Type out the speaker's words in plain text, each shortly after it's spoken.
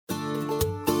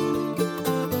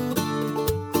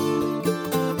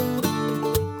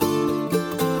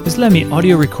Islami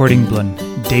audio recording blun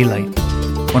Daylight.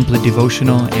 One play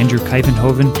devotional Andrew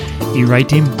Kuyvenhoven, I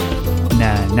writing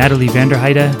na Natalie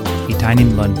Vanderheide, I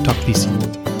tainim blun tokpisin.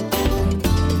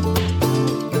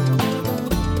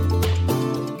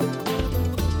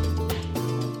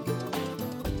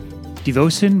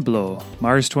 Devotion blow,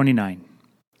 Mars 29.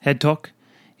 Head talk,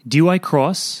 Diwai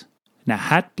Kros, na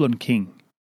hat blun king.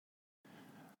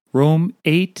 Rome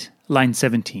 8, line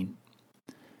 17.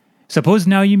 Suppose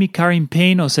now Yumi Karim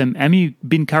pain olsem emi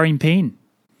bin Karim pain.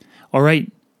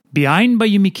 Alright, bihain by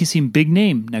Yumi kisim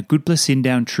biknem na gutpela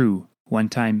sindaun true,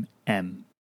 wantaim em.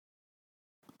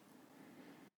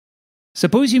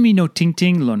 Suppose Yumi no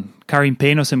tingting lon Karim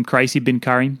pain olsem Krais bin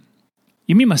Karim.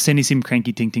 Yumi mas senisim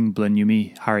kranki tingting blun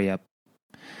Yumi hariap.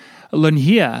 Lon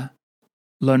here,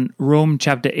 lon Rome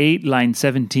chapter 8 line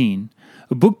 17,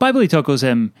 Buk Baibel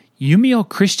olsem Yumi o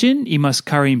Christian I must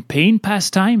Karim pain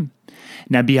pastaim.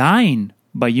 Na bihain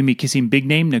by Yumi kisim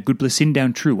biknem na gutpela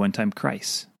sindaun true wantaim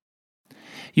Krais.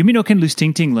 Yumi no ken lose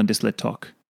tingting lon Dispela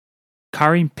talk.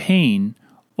 Karim pain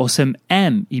olsem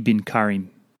em I bin Karim.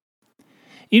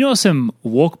 Ino olsem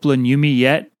wokboi Yumi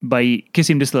yet by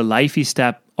kisim Dispela laip I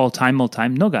stap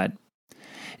oltaim Nogat.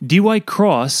 Diwai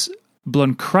Kros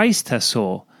blon Krais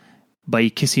Tasol by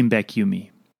kisim back Yumi.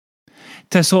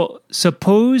 Tasol,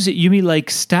 suppose Yumi like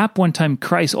stap wantaim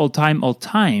Krais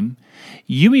oltaim,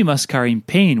 Yumi must Karim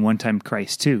pain wantaim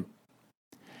Krais too.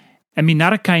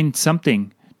 Narakain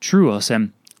samting true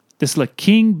olsem Dispela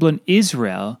king blon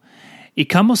Israel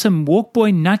ikam olsem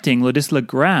wokboi nothing lo Dispela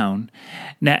graun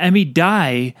na emi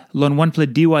die lon wantpela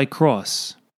Diwai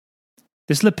Kros.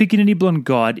 Dispela pikinini blon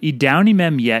God I downim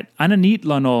em yet ananit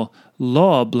lon ol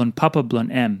law blon papa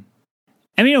blon em.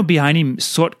 Emi no behind him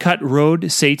shortcut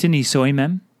road Satan I soim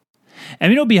em.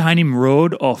 Emi no behind him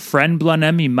road or friend blon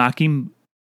em I makim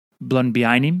blon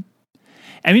behind him.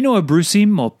 Emi no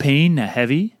abrusim or pain na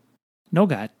heavy.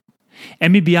 Nogat.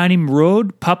 Emi behind him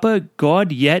road papa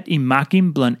God yet I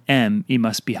makim blon em I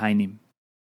must behind him.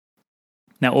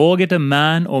 Now all get a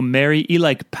man or Mary I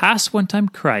like pass wantaim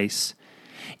Krais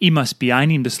I must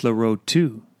behind him Dispela road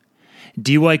too.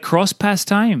 Diwai Kros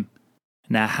pastaim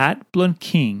na hat blon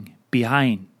king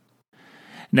behind.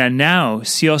 Now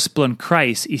sios blon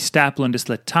Krais I stap blon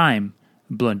Dispela time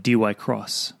blon Diwai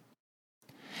Kros.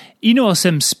 Ino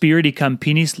olsem spirit I kam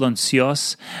pinis lon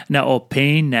sios na o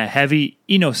pain na heavy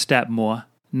ino stap more,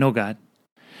 Nogat.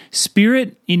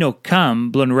 Spirit ino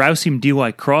kam blon rausim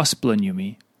Diwai Kros blon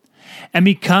Yumi.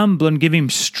 Emi kam blon give him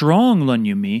strong lon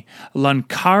Yumi, lon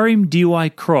Karim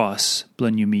Diwai Kros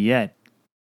blon Yumi yet.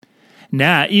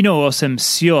 Na ino olsem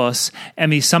sios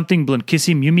emi something blon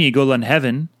kisim Yumi go lon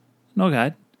heaven,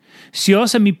 Nogat.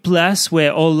 Sios emi ples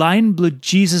where olain blon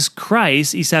Jisas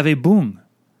Krais I save bung.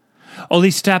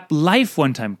 Oli stap life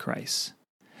wantaim Krais.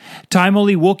 Time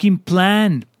oli wokim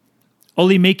plan.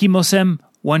 Oli make him olsem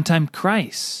wantaim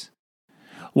Krais.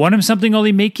 Want him something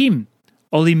oli make him.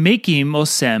 Oli make him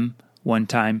olsem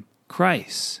wantaim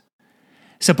Krais.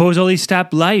 Suppose oli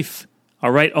stap life.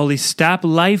 Alright, oli stap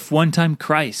life wantaim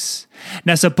Krais.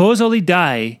 Now suppose oli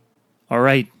die.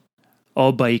 Alright,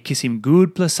 all by kisim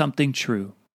gutpela something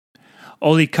true.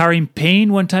 Oli Karim pain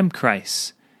wantaim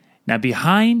Krais. Now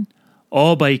behind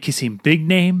all by kisim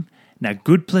biknem na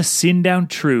gutpela sindaun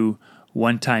true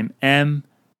wantaim em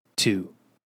too.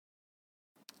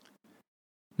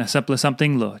 Na sapela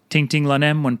something lo tingting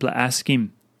lanem wanpela askim.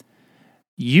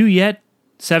 You yet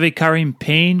save Karim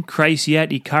pain Krais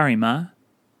yet I Karim ah?